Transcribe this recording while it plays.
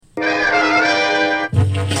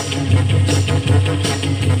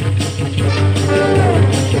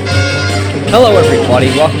Hello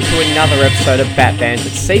everybody, welcome to another episode of Batt, Banter.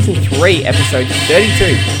 It's Season 3, Episode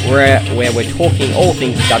 32, where we're talking all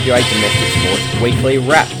things WA domestic sports weekly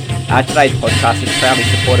wrap. Today's podcast is proudly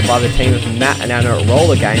supported by the team of Matt and Anna at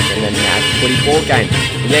Roller Games and the Mad Footy Board Game.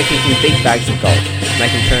 They're kicking big bags of gold,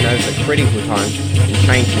 making turnovers at critical times and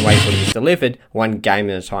changing the way footy is delivered one game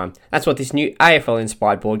at a time. That's what this new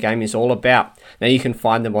AFL-inspired board game is all about. Now you can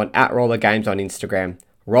find them on @RollerGames on Instagram,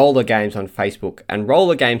 Roller Games on Facebook, and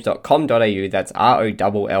rollergames.com.au, that's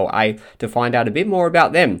ROLLA, to find out a bit more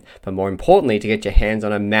about them, but more importantly to get your hands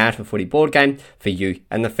on a Mad for Footy board game for you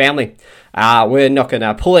and the family. We're not going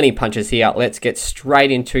to pull any punches here. Let's get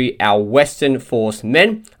straight into our Western Force men,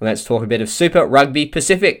 and let's talk a bit of Super Rugby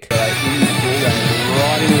Pacific.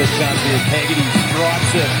 Right into the sun here, Haggerty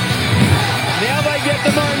strikes it. Now they get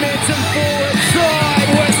the momentum forward. Try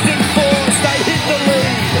Western Force, they hit the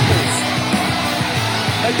lead.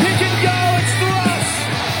 A pick and go, it's Thrust.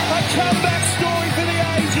 A comeback story for the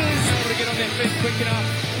ages. To get on their feet quick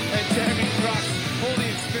enough. And Jeremy Thrust, all the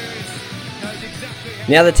experience, knows exactly how.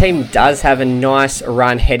 Now the team does have a nice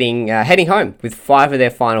run heading home, with 5 of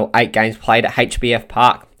their final 8 games played at HBF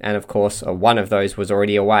Park. And of course, one of those was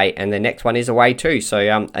already away, and the next one is away too. So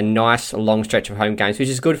a nice long stretch of home games, which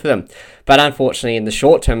is good for them. But unfortunately, in the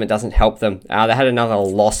short term, it doesn't help them. They had another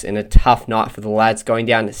loss in a tough night for the lads, going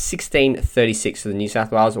down 16-36 to the New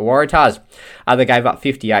South Wales Waratahs. They gave up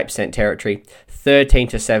 58% territory,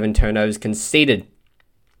 13-7 turnovers conceded,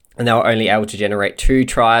 and they were only able to generate 2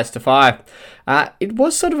 tries to 5. It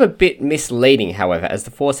was sort of a bit misleading, however, as the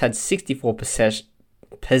Force had 64%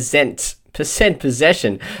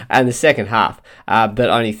 possession in the second half, but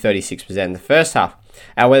only 36% in the first half,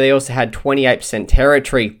 where they also had 28%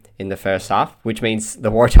 territory in the first half, which means the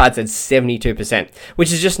Waratahs had 72%,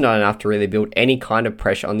 which is just not enough to really build any kind of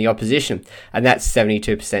pressure on the opposition. And that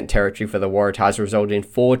 72% territory for the Waratahs resulted in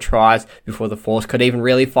 4 tries before the Force could even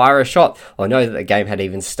really fire a shot or know that the game had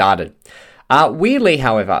even started. Weirdly,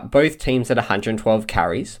 however, both teams had 112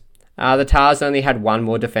 carries. The Tars only had 1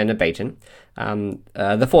 more defender beaten.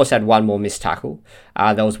 The Force had 1 more missed tackle.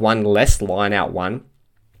 There was 1 less line out one.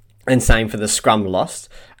 And same for the scrum lost.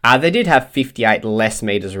 They did have 58 less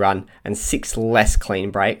metres run and 6 less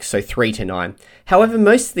clean breaks, so 3-9. However,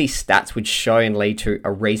 most of these stats would show and lead to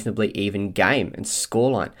a reasonably even game and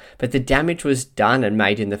scoreline. But the damage was done and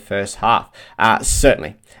made in the first half,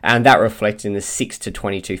 certainly. And that reflects in the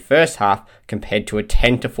 6-22 first half compared to a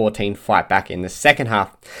 10-14 fight back in the second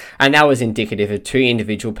half. And that was indicative of 2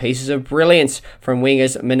 individual pieces of brilliance from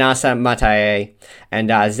wingers Manasa Matae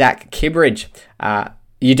and Zach Kibridge.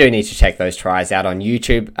 You do need to check those tries out on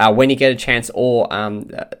YouTube when you get a chance, or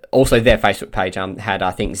also their Facebook page had,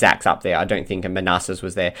 I think, Zach's up there. I don't think Manassas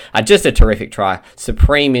was there. Just a terrific try.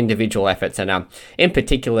 Supreme individual efforts, and in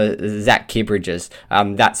particular, Zach Kibridge's.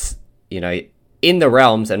 That's, in the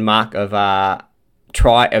realms and mark of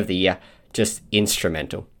try of the year, just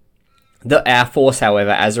instrumental. Our Force,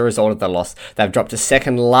 however, as a result of the loss, they've dropped to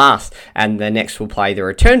second last, and the next will play the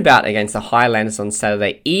return bout against the Highlanders on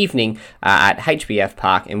Saturday evening at HBF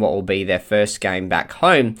Park in what will be their first game back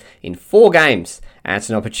home in 4 games. And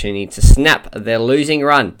it's an opportunity to snap their losing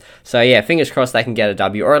run. So yeah, fingers crossed they can get a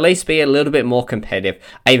W, or at least be a little bit more competitive.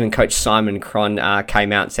 Even Coach Simon Cron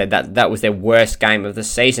came out and said that was their worst game of the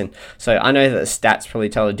season. So I know that the stats probably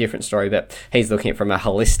tell a different story, but he's looking at it from a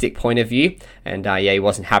holistic point of view. And he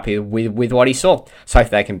wasn't happy with what he saw. So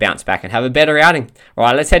hopefully they can bounce back and have a better outing.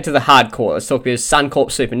 Alright, let's head to the hardcore. Let's talk about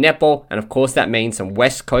Suncorp Super Netball. And of course that means some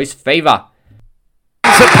West Coast fever.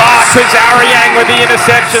 To Park with Ariang with the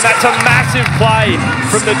interception. That's a massive play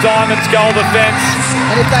from the Diamonds goal defence.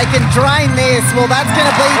 And if they can drain this, well, that's going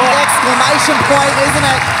to be the exclamation point, isn't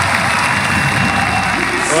it?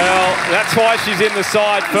 Well, that's why she's in the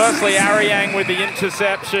side. Firstly, Ariang with the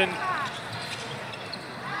interception.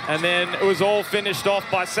 And then it was all finished off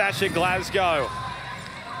by Sasha Glasgow.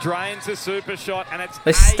 Drains a super shot, and it's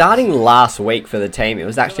starting last week for the team. It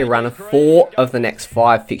was actually a run of 4 of the next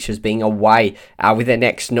 5 fixtures being away, with their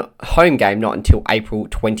next home game not until April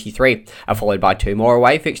 23, followed by 2 more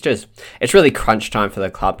away fixtures. It's really crunch time for the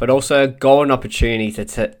club, but also a golden opportunity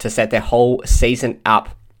to set their whole season up.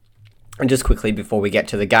 And just quickly before we get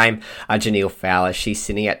to the game, Janelle Fowler, she's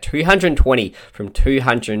sitting at 220 from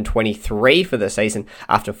 223 for the season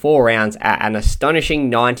after 4 rounds at an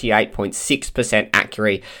astonishing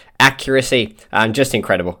 98.6% accuracy. Just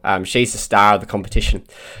incredible. She's the star of the competition.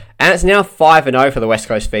 And it's now 5-0 for the West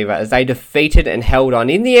Coast Fever as they defeated and held on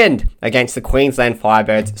in the end against the Queensland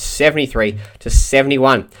Firebirds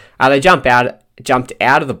 73-71. They jump out jumped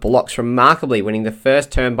out of the blocks remarkably, winning the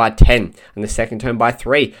first term by 10 and the second term by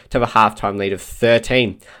 3 to have a halftime lead of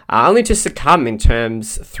 13, only to succumb in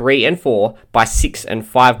terms 3 and 4 by 6 and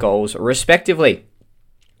 5 goals respectively.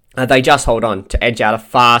 They just hold on to edge out a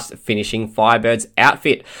fast finishing Firebirds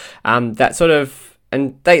outfit. And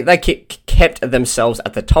they kept themselves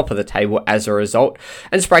at the top of the table as a result.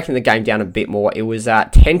 And just breaking the game down a bit more, it was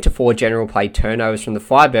 10-4 general play turnovers from the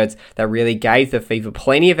Firebirds that really gave the Fever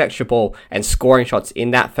plenty of extra ball and scoring shots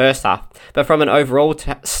in that first half. But from an overall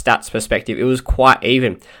stats perspective, it was quite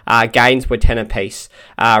even. Gains were 10 apiece.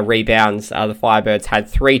 Rebounds, the Firebirds had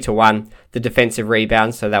 3-1. The defensive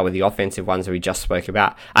rebounds, so that were the offensive ones that we just spoke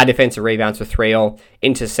about. Our defensive rebounds were 3-all.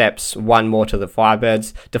 Intercepts, 1 more to the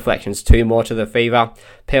Firebirds. Deflections, 2 more to the Fever.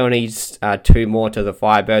 Penalties, 2 more to the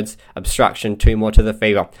Firebirds. Obstruction, 2 more to the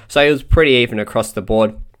Fever. So it was pretty even across the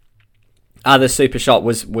board. The super shot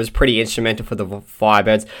was pretty instrumental for the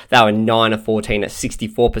Firebirds. They were 9 of 14 at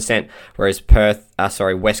 64%, whereas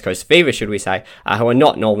West Coast Fever, should we say, who are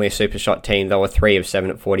not normally a super shot team, they were 3 of 7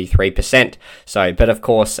 at 43%. So, but of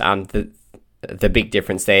course, the big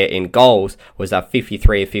difference there in goals was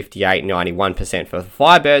 53 of 58, 91% for the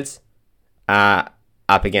Firebirds,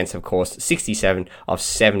 up against, of course, 67 of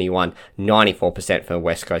 71, 94% for the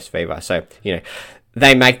West Coast Fever. So,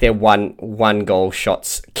 they make their one goal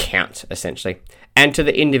shots count, essentially. And to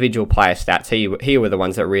the individual player stats, here were the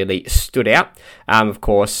ones that really stood out. Of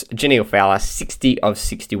course, Janelle Fowler, 60 of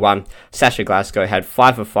 61. Sasha Glasgow had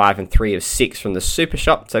 5 of 5 and 3 of 6 from the super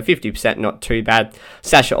shot, so 50%, not too bad.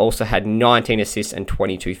 Sasha also had 19 assists and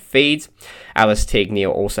 22 feeds. Alice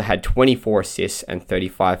Teague-Neal also had 24 assists and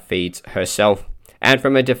 35 feeds herself. And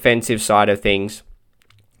from a defensive side of things,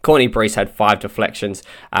 Courtney Breese had 5 deflections.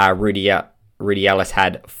 Rudy Ellis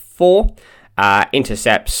had 4.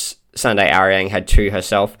 Intercepts, Sunday Ariang had 2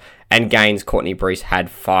 herself. And gains, Courtney Breese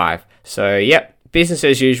had 5. So, yep, business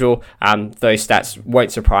as usual. Those stats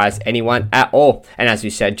won't surprise anyone at all. And as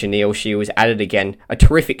we said, Janelle, she was added again. A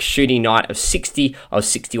terrific shooting night of 60 of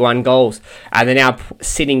 61 goals. And they're now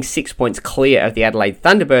sitting 6 points clear of the Adelaide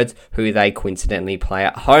Thunderbirds, who they coincidentally play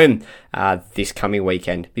at home this coming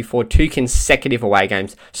weekend before 2 consecutive away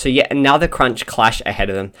games. So yet another crunch clash ahead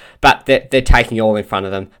of them, but they're taking it all in front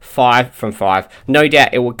of them. 5 from 5. No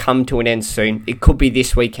doubt it will come to an end soon. It could be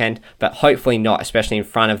this weekend, but hopefully not, especially in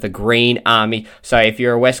front of the Green Army. So if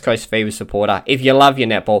you're a West Coast Fever supporter, if you love your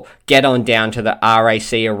netball, get on down to the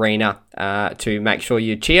RAC Arena to make sure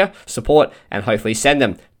you cheer, support, and hopefully send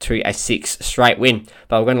them to a 6 straight win.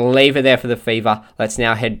 But we're going to leave it there for the Fever. Let's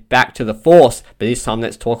now head back to the Force, but this time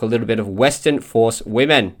let's talk a little bit of Western Force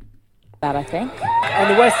women. That I think. And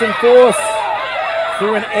the Western Force,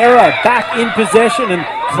 through an error, back in possession, and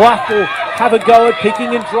Clough will have a go at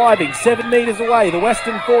picking and driving. 7 metres away, the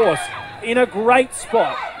Western Force in a great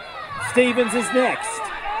spot. Stevens is next.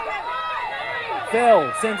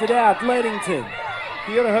 Fell sends it out, Leddington.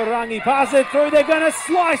 Kira Harangi pass it through, they're going to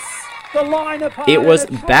slice the line apart. It was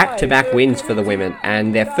back-to-back wins for the women,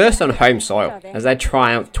 and their first on home soil, as they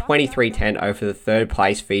triumphed 23-10 over the third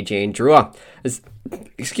place Fijian Drua.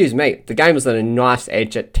 The game was on a nice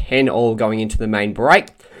edge at 10-all going into the main break,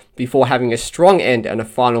 before having a strong end and a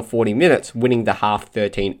final 40 minutes, winning the half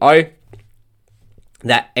 13-0.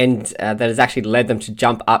 That has actually led them to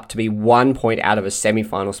jump up to be 1 point out of a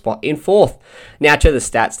semi-final spot in fourth. Now to the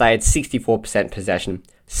stats, they had 64% possession,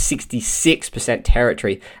 66%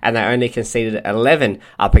 territory, and they only conceded 11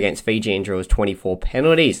 up against Fiji and Drill's 24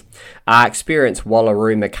 penalties. Experienced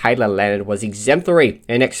Wallaroo Michaela Leonard was exemplary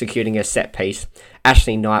in executing a set piece.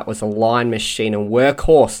 Ashley Knight was a line machine and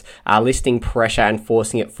workhorse, listing pressure and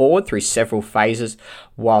forcing it forward through several phases,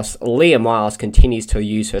 whilst Leah Miles continues to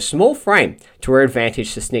use her small frame to her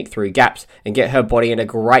advantage to sneak through gaps and get her body in a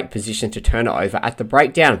great position to turn it over at the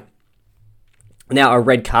breakdown. Now, a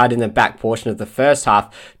red card in the back portion of the first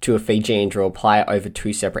half to a Fijian drill player over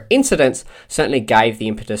 2 separate incidents certainly gave the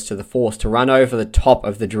impetus to the Force to run over the top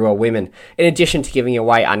of the Drua women, in addition to giving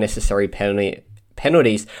away unnecessary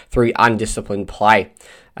penalties through undisciplined play.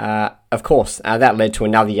 Of course, that led to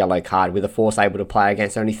another yellow card, with the Force able to play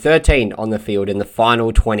against only 13 on the field in the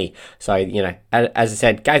final 20. So, as I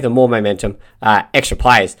said, gave them more momentum, extra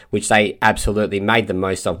players, which they absolutely made the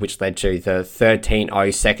most of, which led to the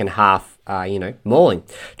 13-0 second half, mauling.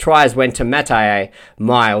 Tries went to Matae,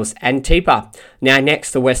 Miles, and Teepa. Now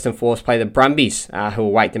next, the Western Force play the Brumbies, who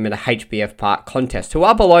await them in a HBF Park contest, who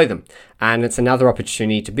are below them. And it's another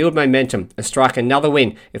opportunity to build momentum and strike another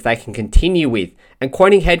win if they can continue with. And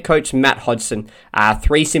quoting head coach Matt Hodgson,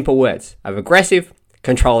 3 simple words of aggressive,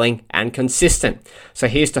 controlling, and consistent. So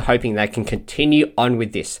here's to hoping they can continue on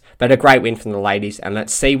with this. But a great win from the ladies, and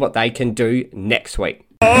let's see what they can do next week.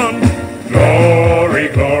 Glory,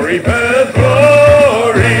 glory, Perth,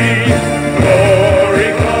 glory.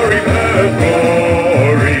 Glory, glory, Perth,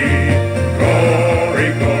 glory.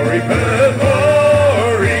 Glory, glory, Perth,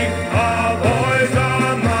 glory. Our boys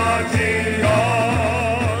are marching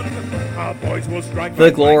on. Our boys will strike. For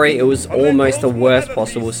the Glory, it was almost the worst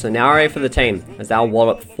possible scenario for the team, as they were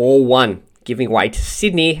walloped 4-1, giving way to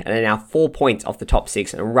Sydney, and are now 4 points off the top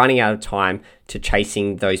 6 and running out of time to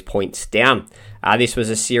chasing those points down. This was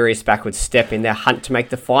a serious backward step in their hunt to make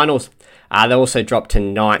the finals. They also dropped to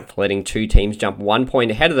 9th, letting 2 teams jump 1 point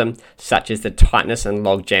ahead of them, such as the tightness and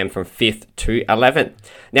logjam from 5th to 11th.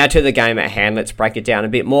 Now to the game at hand, let's break it down a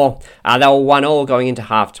bit more. They were 1-1 going into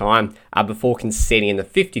half-time before conceding in the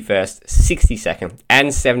 51st, 62nd and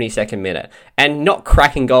 72nd minute. And not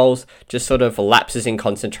cracking goals, just sort of lapses in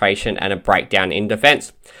concentration and a breakdown in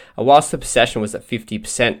defence. Whilst the possession was at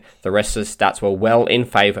 50%, the rest of the stats were well in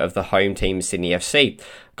favour of the home team Sydney FC.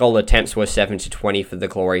 Goal attempts were 7-20 for the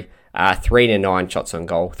Glory, 3-9 shots on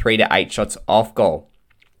goal, 3-8 shots off goal.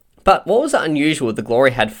 But what was unusual, the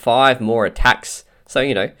Glory had 5 more attacks,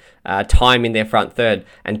 so, time in their front third,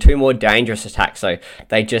 and 2 more dangerous attacks, so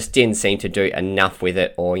they just didn't seem to do enough with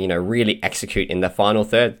it or, really execute in the final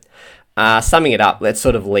third. Summing it up, let's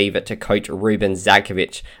sort of leave it to coach Ruben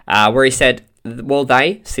Zadkovic, where he said, well,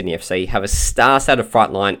 they, Sydney FC, have a star-studded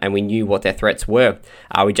front line and we knew what their threats were.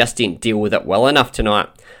 We just didn't deal with it well enough tonight.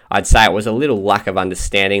 I'd say it was a little lack of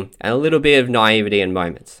understanding and a little bit of naivety in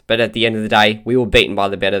moments. But at the end of the day, we were beaten by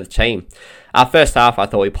the better team. Our first half, I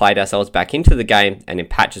thought we played ourselves back into the game and in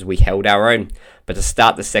patches we held our own. But to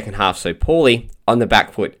start the second half so poorly, on the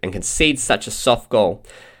back foot, and concede such a soft goal,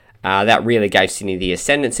 that really gave Sydney the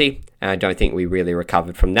ascendancy, and I don't think we really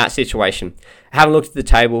recovered from that situation. I haven't looked at the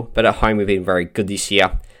table, but at home we've been very good this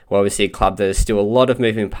year. We're obviously a club that there's still a lot of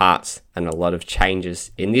moving parts and a lot of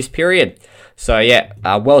changes in this period. So yeah,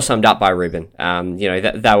 well summed up by Ruben.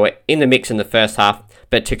 They were in the mix in the first half,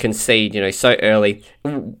 but to concede, so early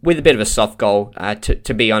with a bit of a soft goal,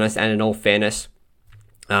 to be honest, and in all fairness,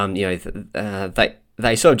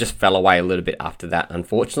 they sort of just fell away a little bit after that,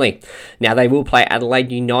 unfortunately. Now, they will play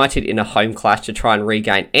Adelaide United in a home clash to try and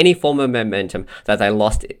regain any form of momentum that they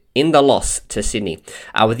lost in the loss to Sydney,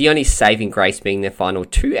 with the only saving grace being their final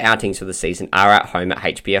 2 outings of the season are at home at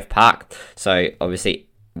HBF Park. So, obviously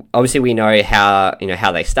we know how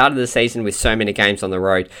they started the season with so many games on the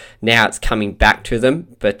road. Now it's coming back to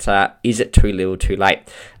them, but is it too little too late?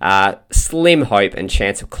 Slim hope and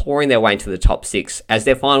chance of clawing their way into the top 6, as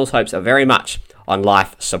their finals hopes are very much on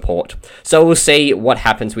life support. So we'll see what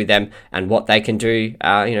happens with them and what they can do,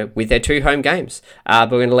 with their 2 home games.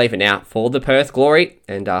 But we're going to leave it now for the Perth Glory,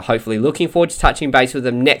 and hopefully looking forward to touching base with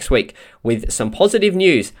them next week with some positive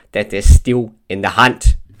news that they're still in the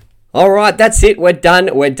hunt. Alright, that's it. We're done.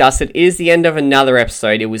 We're dusted. It is the end of another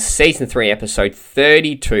episode. It was Season 3, Episode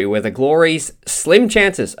 32, where the Glory's slim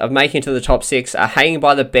chances of making to the top 6 are hanging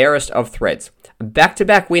by the barest of threads.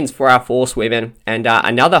 Back-to-back wins for our Force women, and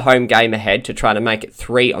another home game ahead to try to make it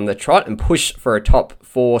 3 on the trot and push for a top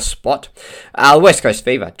 4 spot. West Coast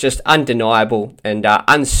Fever, just undeniable and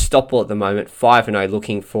unstoppable at the moment, 5-0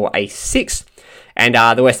 looking for a 6th. And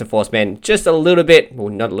the Western Force men, just a little bit, well,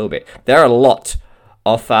 not a little bit, they're a lot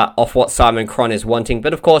off what Simon Cron is wanting.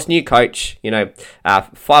 But of course, new coach,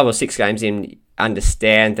 5 or 6 games in,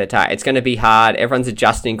 understand that it's going to be hard. Everyone's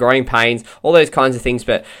adjusting, growing pains, all those kinds of things.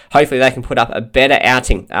 But hopefully they can put up a better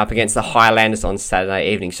outing up against the Highlanders on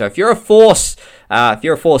Saturday evening. So if you're a Force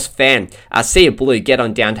fan, see a blue, get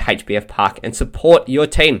on down to HBF Park and support your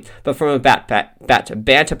team. But from a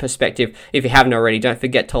Banter perspective, if you haven't already, don't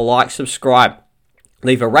forget to like, subscribe,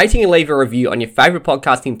 leave a rating and leave a review on your favourite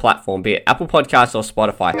podcasting platform, be it Apple Podcasts or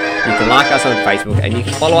Spotify. You can like us on Facebook and you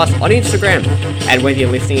can follow us on Instagram. And whether you're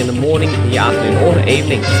listening in the morning, the afternoon or the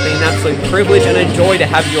evening, it's been an absolute privilege and a joy to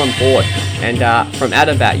have you on board. And from out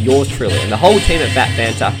of Batt, yours truly, and the whole team at Batt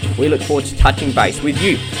Banter, we look forward to touching base with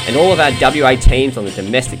you and all of our WA teams on the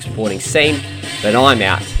domestic sporting scene. But I'm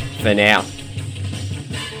out for now.